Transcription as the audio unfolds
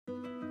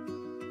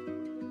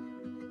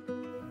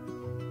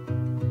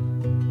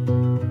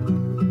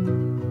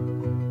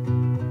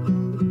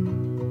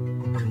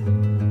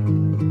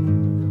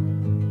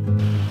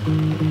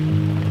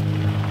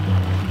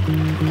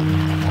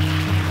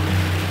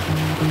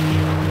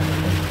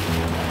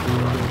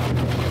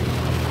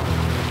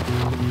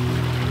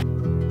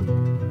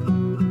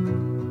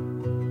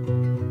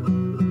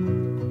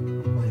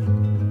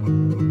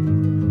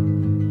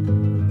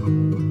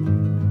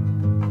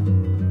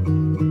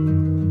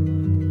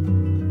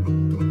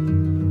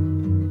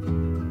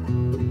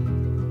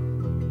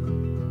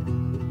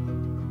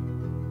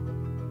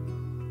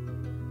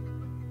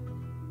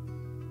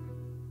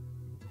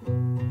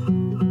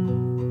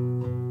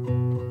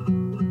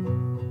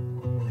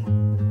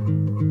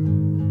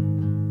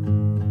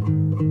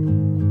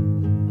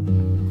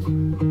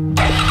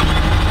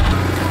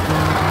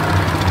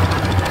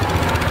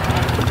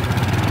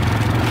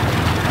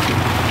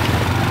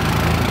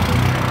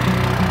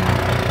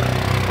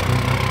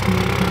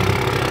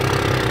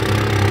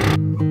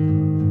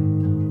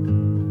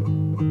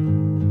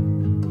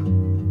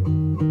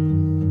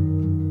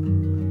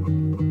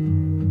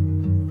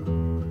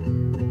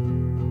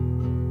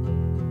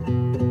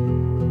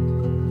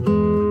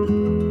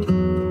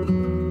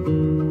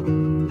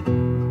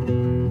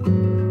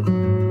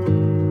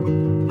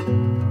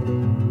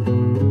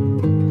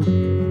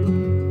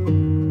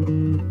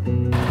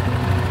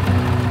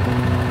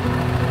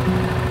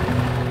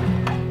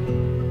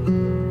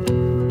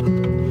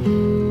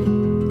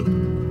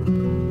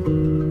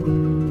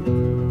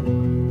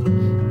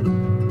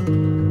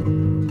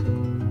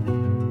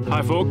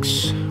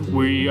folks,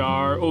 we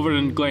are over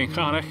in Glen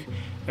Cannich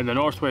in the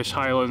northwest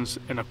Highlands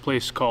in a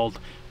place called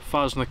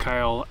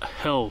Fasnakyle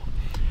Hill,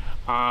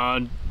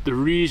 and the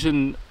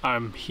reason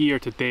I'm here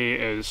today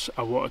is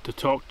I wanted to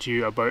talk to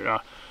you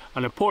about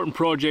an important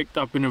project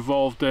I've been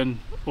involved in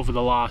over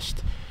the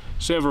last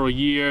several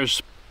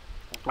years,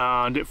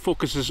 and it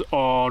focuses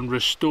on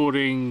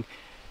restoring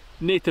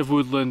native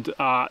woodland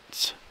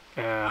at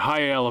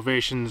high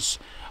elevations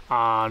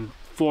and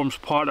forms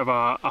part of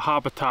a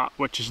habitat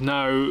which is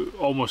now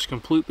almost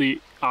completely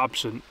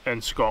absent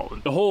in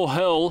Scotland. The whole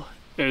hill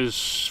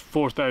is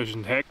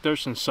 4,000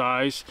 hectares in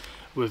size,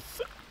 with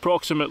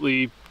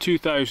approximately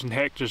 2,000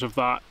 hectares of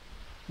that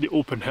the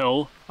open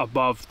hill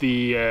above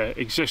the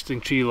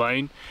existing tree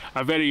line,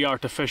 a very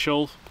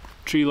artificial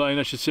tree line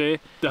I should say.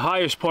 The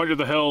highest point of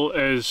the hill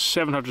is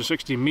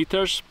 760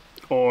 metres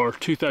or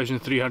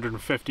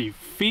 2,350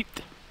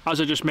 feet. As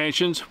I just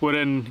mentioned,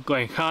 we're in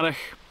Glen Cannich,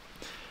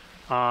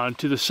 and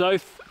to the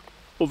south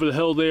over the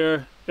hill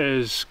there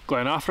is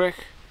Glen Cannich,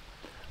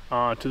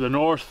 and to the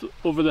north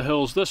over the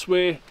hills this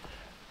way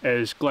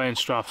is Glen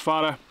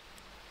Strathfarra,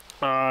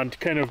 and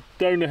kind of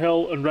down the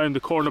hill and round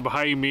the corner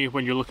behind me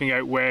when you're looking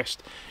out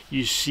west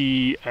you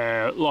see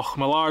Loch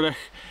Malarich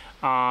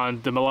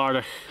and the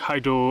Malarich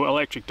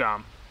hydroelectric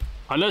dam.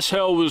 And this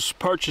hill was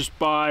purchased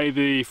by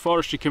the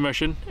Forestry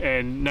Commission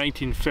in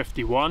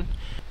 1951.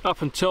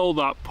 Up until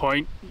that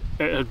point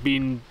it had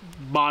been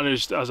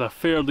managed as a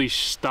fairly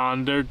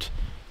standard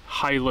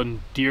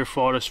Highland deer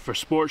forest for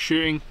sport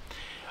shooting,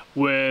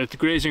 with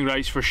grazing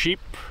rights for sheep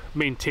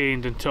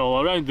maintained until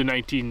around the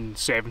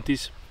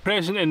 1970s.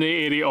 Present in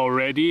the area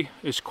already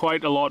is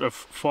quite a lot of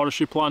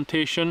forestry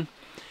plantation,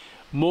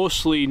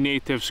 mostly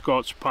native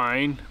Scots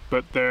pine,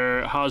 but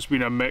there has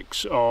been a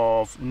mix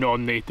of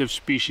non-native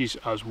species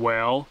as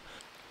well.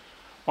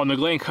 On the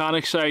Glen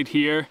Cannich side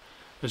here,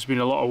 there's been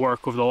a lot of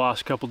work over the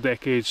last couple of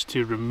decades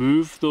to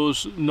remove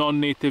those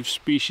non-native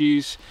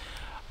species,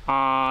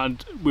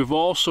 and we've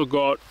also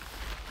got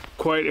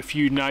quite a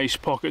few nice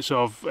pockets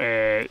of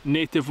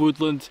native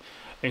woodland,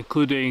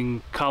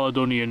 including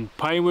Caledonian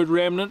pinewood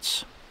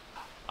remnants.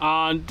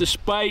 And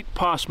despite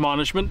past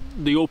management,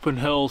 the open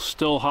hill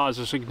still has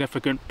a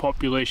significant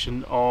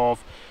population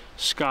of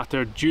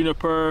scattered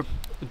juniper,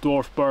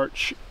 dwarf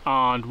birch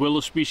and willow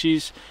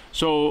species,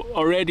 so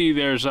already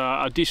there's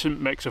a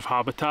decent mix of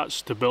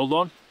habitats to build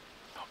on.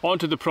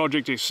 Onto the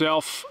project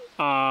itself,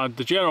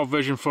 the general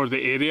vision for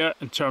the area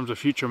in terms of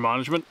future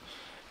management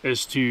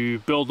is to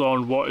build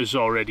on what is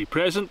already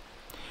present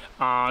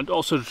and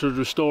also to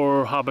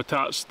restore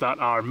habitats that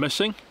are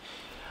missing,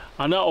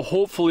 and that will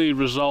hopefully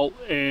result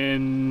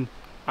in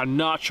a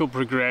natural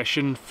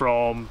progression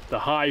from the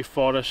high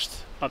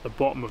forest at the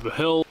bottom of the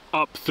hill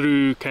up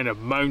through kind of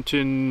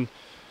mountain,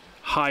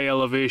 high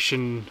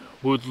elevation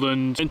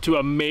woodland into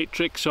a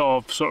matrix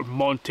of sort of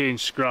montane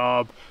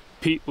scrub,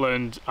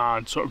 peatland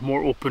and sort of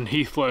more open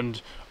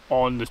heathland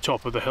on the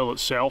top of the hill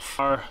itself.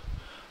 Our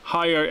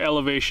higher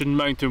elevation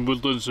mountain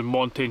woodlands and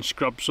montane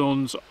scrub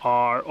zones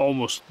are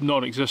almost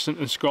non-existent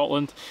in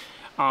Scotland,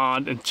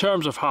 and in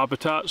terms of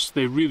habitats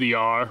they really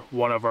are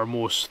one of our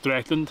most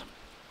threatened.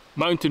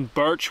 Mountain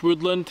birch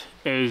woodland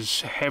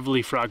is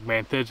heavily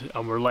fragmented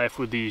and we're left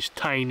with these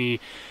tiny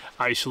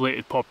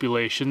isolated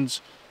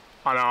populations,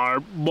 and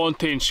our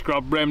montane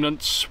scrub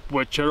remnants,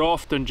 which are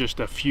often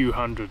just a few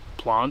hundred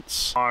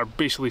plants, are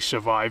basically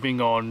surviving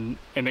on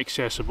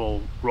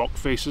inaccessible rock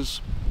faces.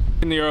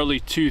 In the early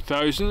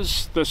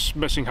 2000s this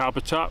missing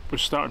habitat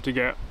was starting to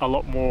get a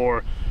lot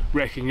more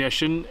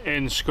recognition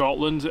in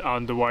Scotland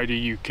and the wider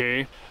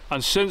UK,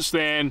 and since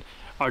then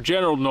our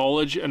general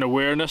knowledge and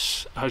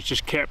awareness has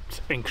just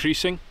kept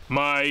increasing.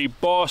 My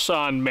boss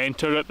and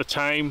mentor at the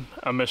time,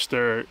 a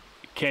Mr.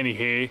 Kenny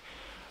Hay,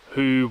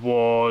 who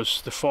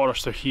was the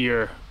forester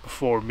here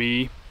before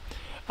me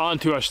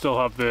and who I still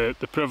have the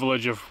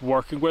privilege of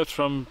working with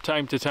from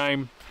time to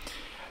time,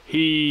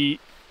 he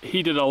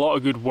did a lot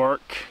of good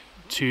work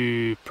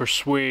to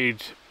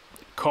persuade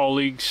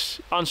colleagues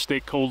and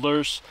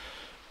stakeholders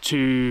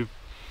to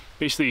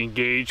basically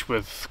engage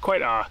with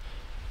quite a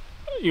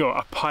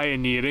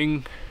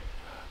pioneering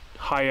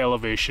high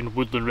elevation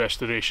woodland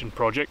restoration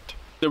project.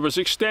 There was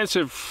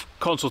extensive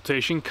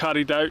consultation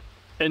carried out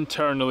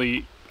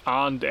internally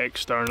and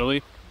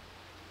externally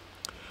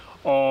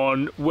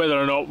on whether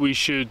or not we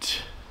should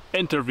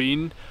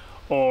intervene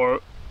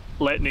or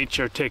let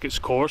nature take its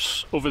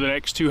course over the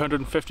next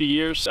 250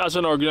 years. As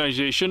an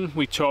organisation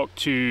we talked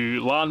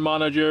to land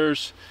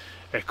managers,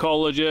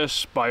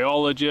 ecologists,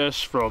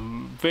 biologists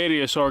from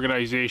various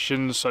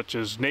organisations such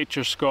as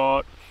Nature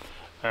Scot,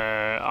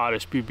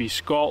 RSPB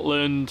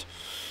Scotland,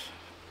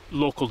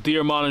 local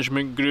deer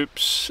management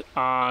groups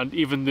and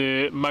even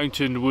the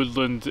Mountain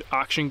Woodland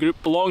Action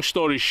Group. Long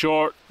story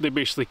short, they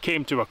basically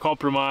came to a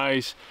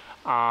compromise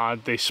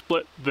and they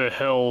split the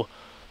hill,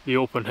 the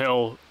open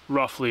hill,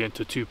 roughly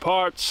into two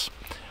parts,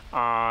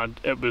 and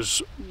it was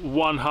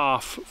one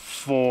half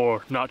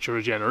for natural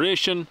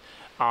regeneration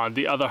and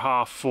the other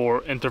half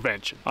for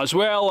intervention. As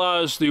well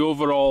as the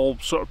overall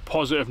sort of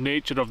positive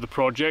nature of the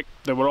project,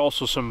 there were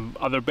also some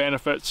other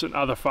benefits and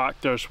other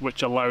factors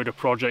which allowed a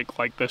project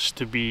like this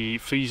to be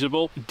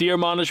feasible. Deer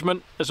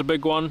management is a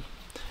big one,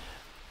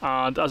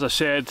 and as I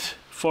said,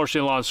 Forestry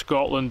and Land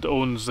Scotland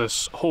owns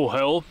this whole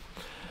hill.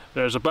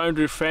 There's a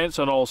boundary fence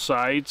on all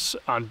sides,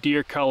 and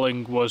deer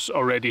culling was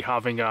already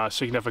having a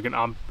significant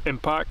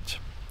impact.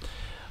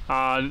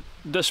 And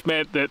this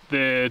meant that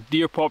the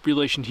deer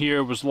population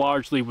here was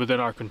largely within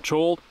our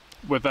control,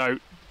 without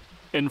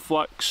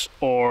influx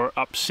or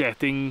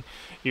upsetting,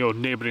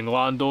 neighbouring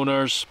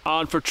landowners.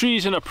 And for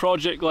trees in a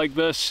project like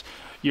this,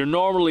 you're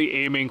normally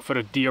aiming for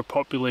a deer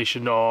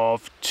population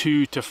of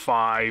 2 to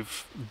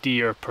 5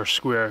 deer per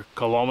square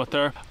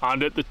kilometre.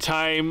 And at the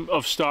time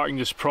of starting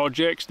this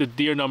project, the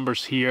deer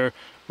numbers here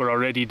were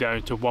already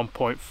down to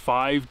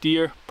 1.5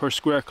 deer per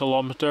square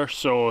kilometre,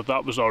 so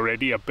that was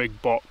already a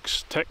big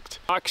box ticked.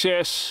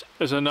 Access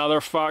is another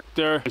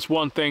factor. It's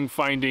one thing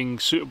finding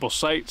suitable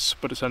sites,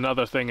 but it's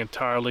another thing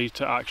entirely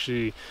to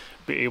actually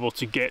be able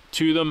to get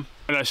to them.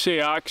 When I say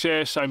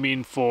access, I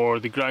mean for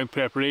the ground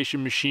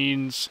preparation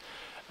machines,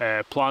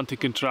 planting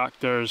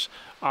contractors,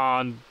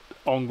 and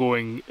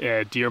ongoing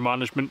deer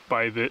management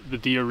by the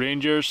deer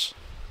rangers.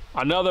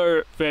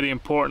 Another very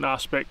important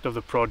aspect of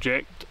the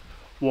project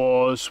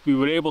was we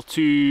were able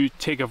to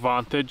take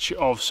advantage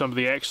of some of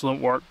the excellent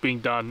work being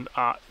done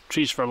at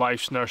Trees for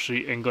Life's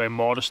nursery in Glen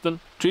Cannich.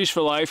 Trees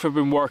for Life have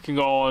been working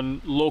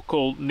on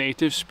local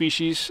native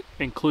species,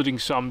 including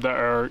some that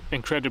are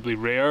incredibly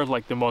rare,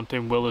 like the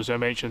mountain willows I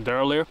mentioned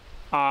earlier.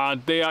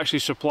 And they actually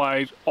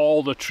supplied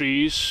all the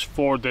trees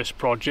for this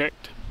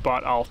project,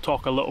 but I'll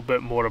talk a little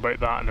bit more about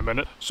that in a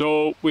minute.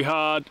 So we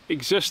had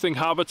existing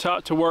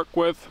habitat to work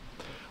with.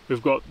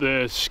 We've got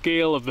the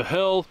scale of the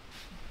hill.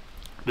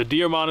 The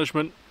deer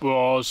management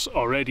was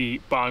already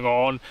bang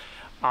on,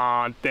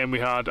 and then we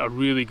had a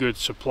really good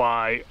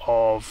supply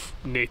of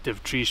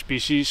native tree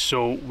species,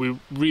 so we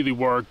really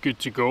were good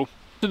to go.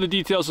 To the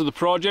details of the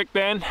project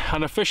then,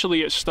 and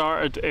officially it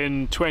started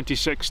in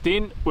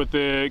 2016 with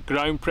the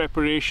ground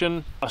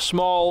preparation. A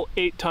small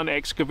 8-ton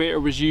excavator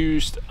was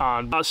used,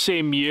 and that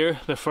same year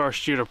the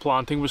first year of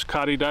planting was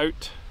carried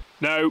out.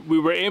 Now, we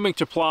were aiming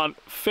to plant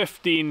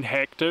 15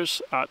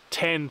 hectares at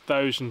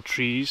 10,000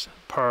 trees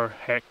per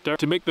hectare.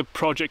 To make the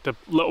project a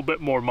little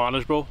bit more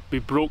manageable, we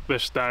broke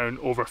this down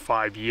over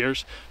 5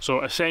 years.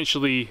 So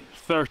essentially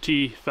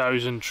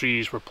 30,000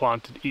 trees were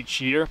planted each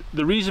year.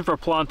 The reason for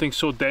planting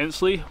so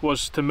densely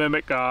was to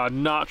mimic a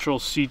natural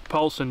seed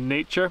pulse in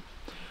nature.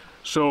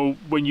 So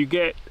when you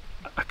get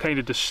a kind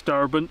of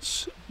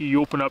disturbance,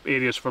 you open up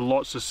areas for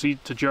lots of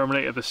seed to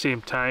germinate at the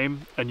same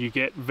time, and you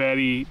get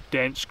very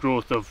dense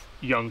growth of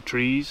young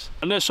trees.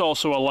 And this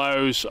also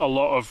allows a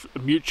lot of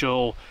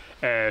mutual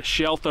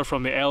shelter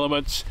from the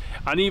elements,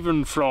 and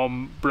even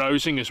from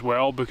browsing as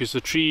well, because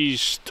the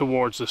trees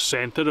towards the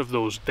centre of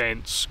those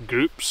dense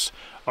groups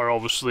are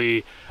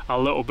obviously a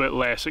little bit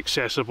less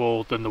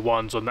accessible than the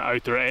ones on the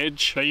outer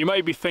edge. Now, you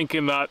might be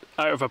thinking that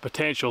out of a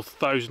potential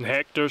 1,000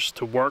 hectares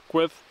to work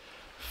with,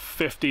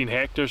 15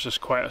 hectares is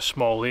quite a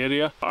small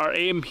area. Our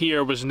aim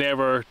here was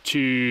never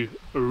to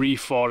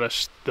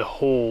reforest the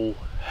whole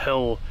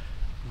hill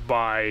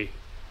by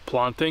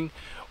planting.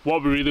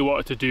 What we really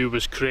wanted to do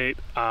was create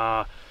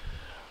a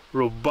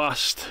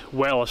robust,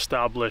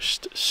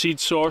 well-established seed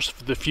source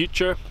for the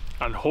future,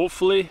 and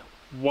hopefully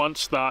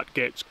once that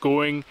gets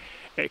going,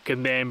 it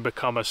can then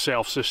become a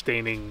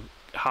self-sustaining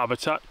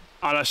habitat.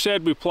 And I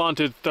said we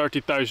planted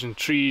 30,000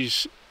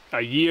 trees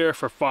a year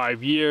for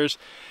 5 years.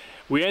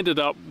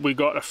 We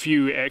got a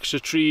few extra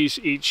trees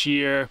each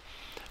year,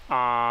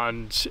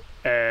 and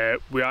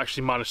we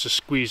actually managed to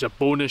squeeze a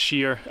bonus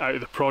year out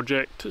of the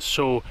project.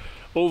 So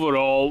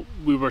overall,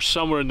 we were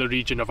somewhere in the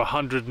region of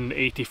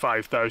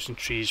 185,000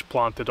 trees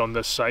planted on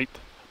this site.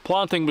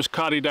 Planting was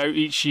carried out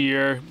each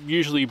year,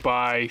 usually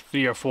by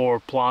 3 or 4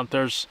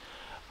 planters,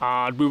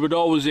 and we would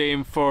always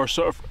aim for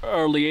sort of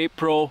early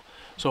April,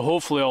 so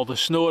hopefully all the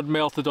snow had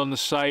melted on the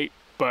site,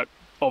 but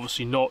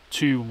obviously not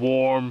too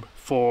warm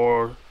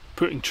for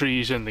putting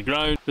trees in the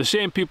ground. The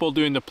same people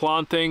doing the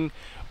planting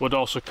would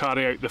also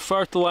carry out the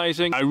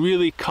fertilizing. I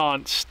really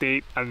can't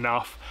state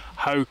enough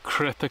how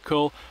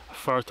critical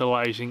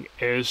fertilizing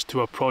is to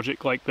a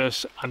project like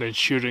this, and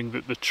ensuring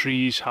that the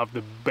trees have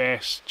the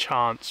best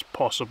chance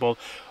possible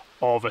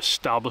of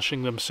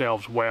establishing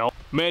themselves well.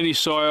 Many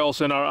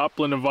soils in our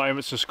upland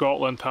environments in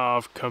Scotland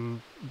have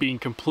been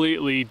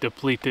completely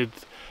depleted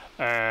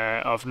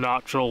of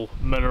natural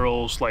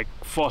minerals like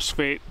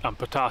phosphate and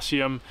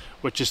potassium,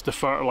 which is the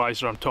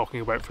fertilizer I'm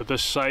talking about for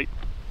this site,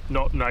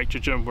 not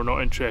nitrogen. We're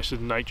not interested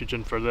in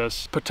nitrogen for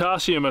this.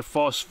 Potassium and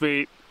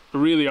phosphate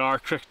really are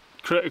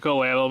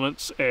critical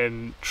elements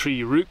in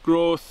tree root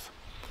growth,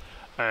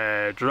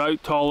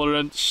 drought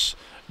tolerance,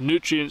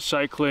 nutrient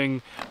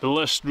cycling. The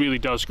list really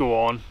does go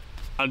on,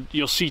 and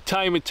you'll see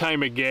time and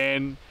time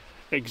again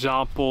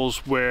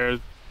examples where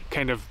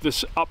kind of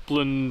this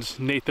upland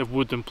native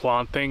woodland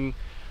planting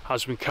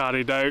has been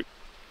carried out,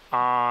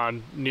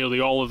 and nearly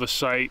all of the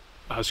site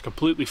has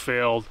completely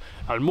failed,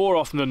 and more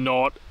often than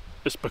not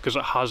it's because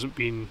it hasn't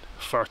been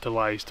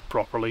fertilized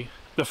properly.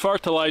 The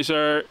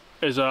fertilizer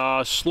is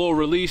a slow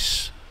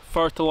release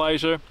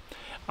fertilizer,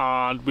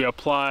 and we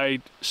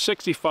applied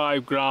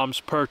 65 grams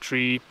per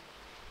tree,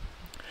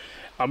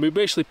 and we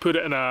basically put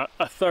it in a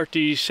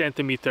 30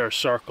 centimeter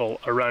circle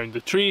around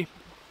the tree.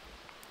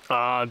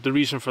 And the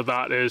reason for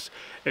that is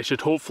it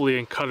should hopefully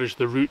encourage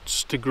the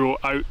roots to grow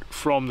out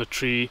from the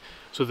tree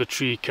so the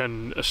tree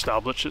can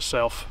establish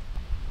itself.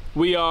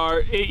 We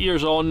are 8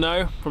 years on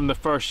now from the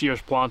first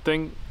year's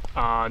planting,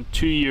 and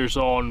 2 years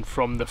on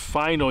from the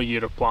final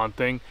year of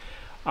planting,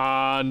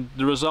 and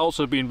the results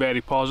have been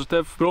very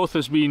positive. Growth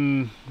has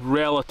been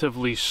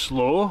relatively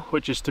slow,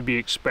 which is to be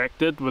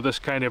expected with this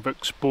kind of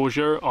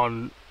exposure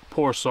on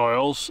poor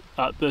soils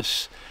at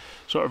this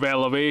sort of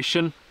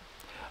elevation,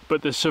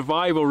 but the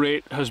survival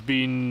rate has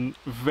been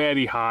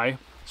very high.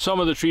 Some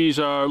of the trees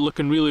are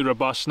looking really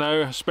robust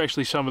now,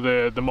 especially some of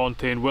the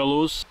montane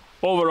willows.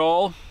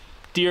 Overall,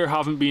 deer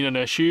haven't been an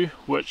issue,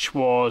 which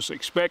was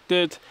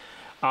expected,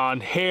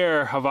 and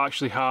hare have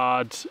actually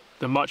had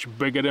the much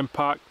bigger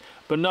impact,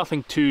 but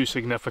nothing too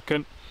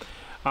significant.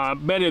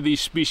 Many of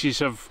these species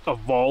have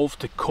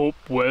evolved to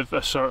cope with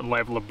a certain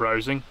level of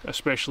browsing,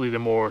 especially the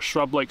more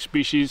shrub-like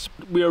species.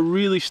 We are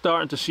really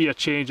starting to see a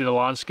change in the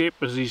landscape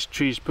as these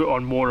trees put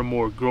on more and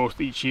more growth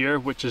each year,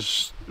 which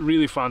is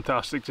really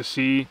fantastic to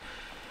see.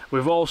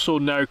 We've also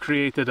now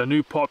created a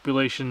new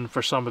population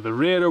for some of the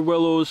rarer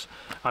willows,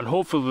 and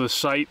hopefully the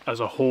site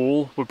as a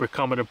whole will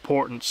become an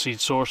important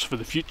seed source for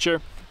the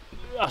future.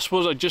 I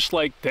suppose I'd just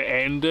like to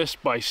end this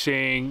by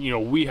saying, you know,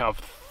 we have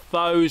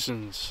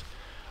thousands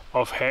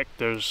of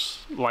hectares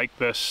like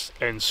this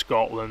in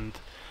Scotland,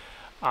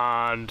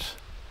 and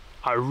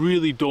I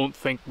really don't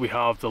think we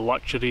have the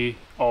luxury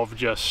of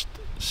just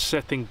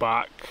sitting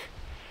back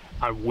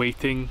and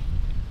waiting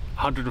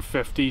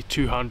 150,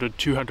 200,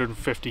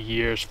 250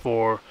 years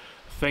for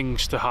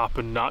things to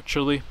happen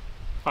naturally.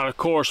 And of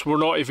course, we're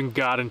not even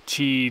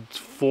guaranteed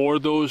for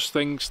those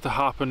things to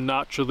happen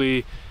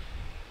naturally.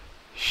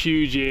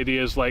 Huge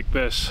areas like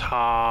this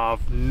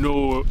have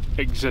no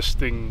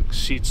existing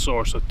seed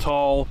source at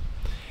all,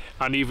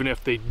 and even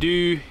if they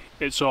do,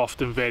 it's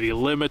often very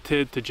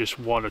limited to just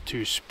 1 or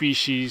 2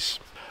 species.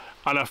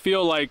 And I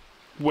feel like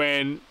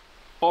when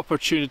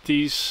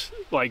opportunities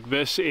like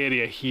this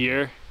area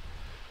here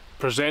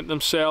present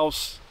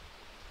themselves,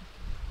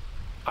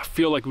 I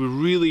feel like we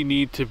really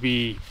need to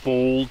be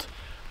bold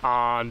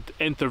and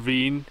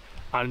intervene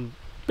and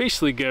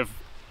basically give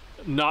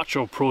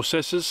natural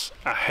processes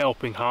a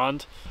helping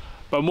hand.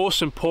 But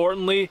most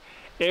importantly,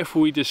 if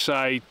we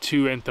decide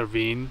to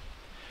intervene,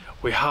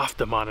 we have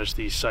to manage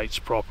these sites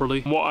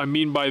properly. What I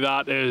mean by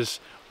that is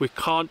we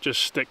can't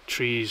just stick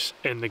trees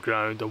in the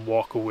ground and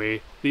walk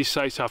away. These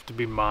sites have to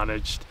be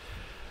managed.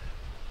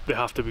 They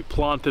have to be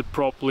planted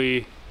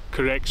properly,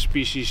 correct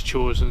species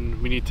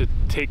chosen. We need to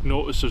take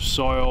notice of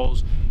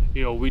soils.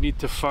 You know, we need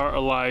to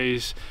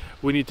fertilize.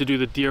 We need to do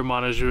the deer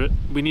management.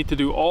 We need to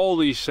do all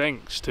these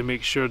things to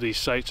make sure these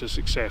sites are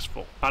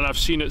successful. And I've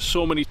seen it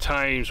so many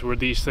times where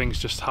these things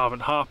just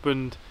haven't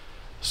happened.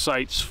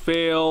 Sites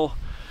fail,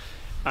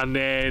 and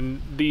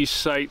then these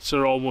sites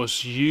are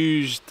almost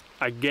used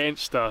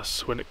against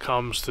us when it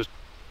comes to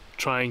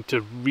trying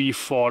to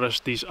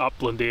reforest these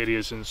upland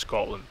areas in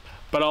Scotland.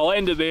 But I'll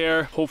end it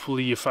there.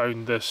 Hopefully you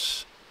found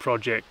this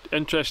project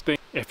interesting.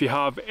 If you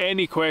have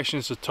any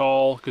questions at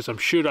all, because I'm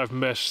sure I've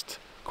missed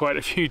quite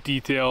a few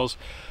details,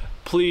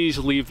 please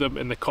leave them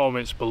in the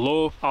comments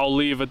below. I'll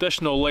leave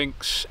additional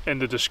links in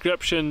the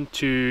description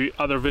to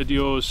other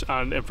videos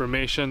and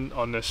information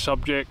on this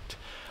subject,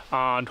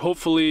 and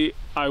hopefully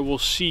I will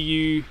see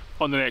you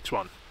on the next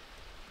one.